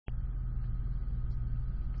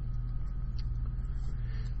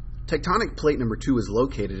Tectonic plate number 2 is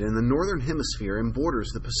located in the northern hemisphere and borders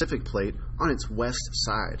the Pacific plate on its west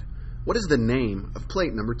side. What is the name of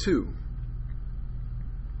plate number 2?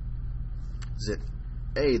 Is it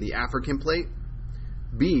A, the African plate,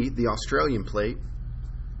 B, the Australian plate,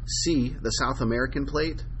 C, the South American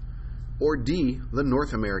plate, or D, the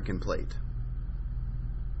North American plate?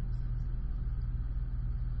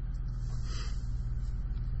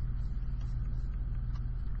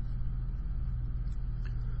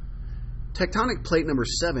 Tectonic plate number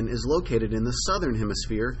 7 is located in the southern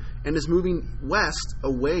hemisphere and is moving west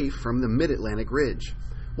away from the mid-Atlantic ridge.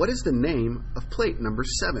 What is the name of plate number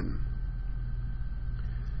 7?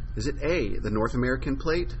 Is it A, the North American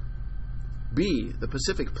plate, B, the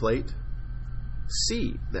Pacific plate,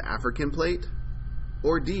 C, the African plate,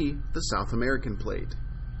 or D, the South American plate?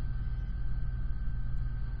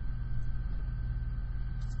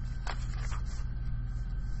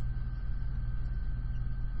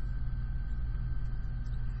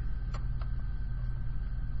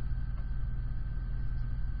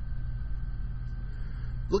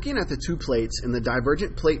 Looking at the two plates in the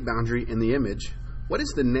divergent plate boundary in the image, what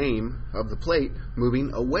is the name of the plate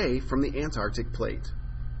moving away from the Antarctic plate?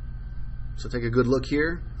 So take a good look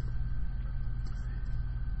here.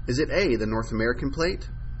 Is it A, the North American plate,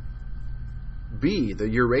 B, the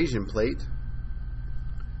Eurasian plate,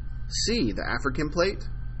 C, the African plate,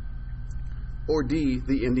 or D,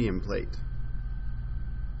 the Indian plate?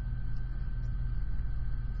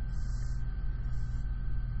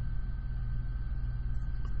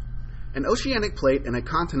 An oceanic plate and a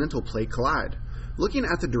continental plate collide. Looking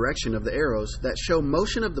at the direction of the arrows that show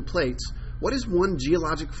motion of the plates, what is one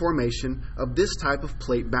geologic formation of this type of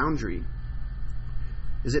plate boundary?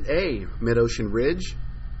 Is it A, mid-ocean ridge,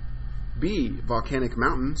 B, volcanic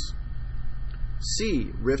mountains,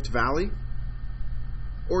 C, rift valley,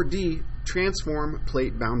 or D, transform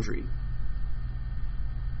plate boundary?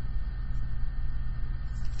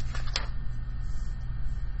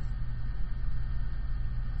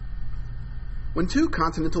 When two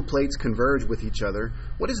continental plates converge with each other,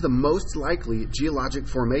 what is the most likely geologic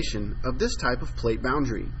formation of this type of plate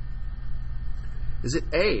boundary? Is it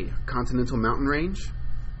A, continental mountain range,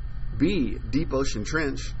 B, deep ocean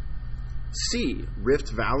trench, C, rift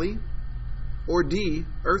valley, or D,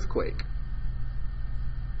 earthquake?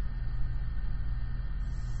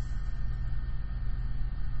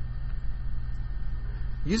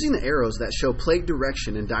 Using the arrows that show plate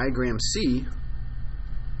direction in diagram C,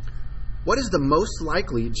 what is the most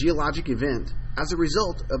likely geologic event as a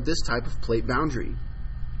result of this type of plate boundary?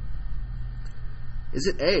 Is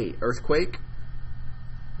it A, earthquake,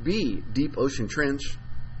 B, deep ocean trench,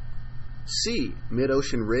 C,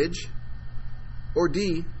 mid-ocean ridge, or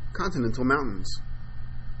D, continental mountains?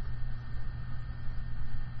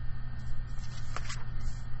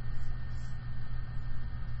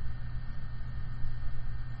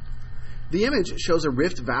 The image shows a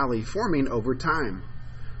rift valley forming over time.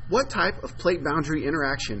 What type of plate boundary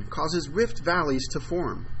interaction causes rift valleys to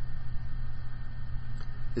form?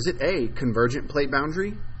 Is it A, convergent plate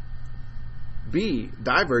boundary, B,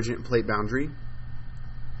 divergent plate boundary,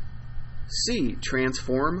 C,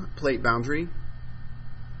 transform plate boundary,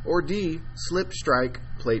 or D, slip strike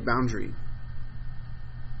plate boundary?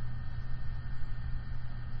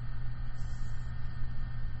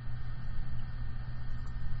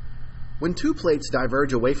 When two plates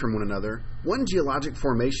diverge away from one another, one geologic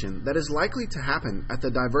formation that is likely to happen at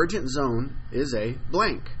the divergent zone is a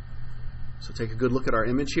blank. So take a good look at our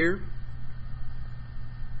image here.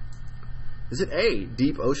 Is it A,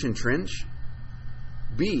 deep ocean trench,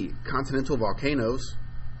 B, continental volcanoes,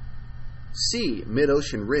 C,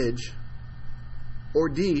 mid-ocean ridge, or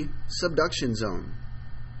D, subduction zone?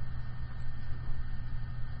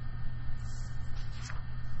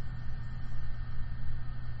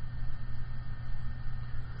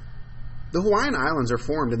 The Hawaiian Islands are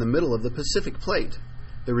formed in the middle of the Pacific plate.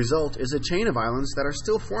 The result is a chain of islands that are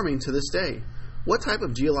still forming to this day. What type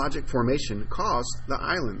of geologic formation caused the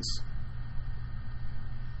islands?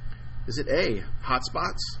 Is it A,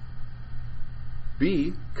 hotspots,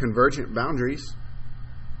 B, convergent boundaries,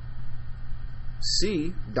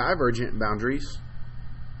 C, divergent boundaries,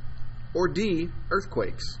 or D,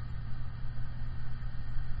 earthquakes?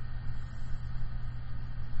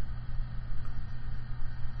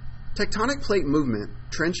 Tectonic plate movement,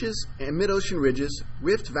 trenches and mid-ocean ridges,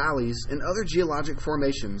 rift valleys, and other geologic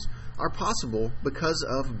formations are possible because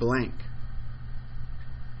of blank.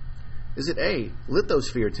 Is it A,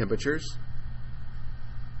 lithosphere temperatures,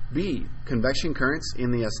 B, convection currents in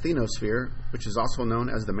the asthenosphere, which is also known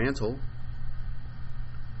as the mantle,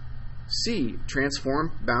 C,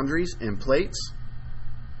 transform boundaries in plates,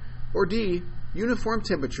 Or D, uniform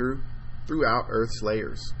temperature throughout Earth's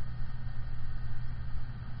layers?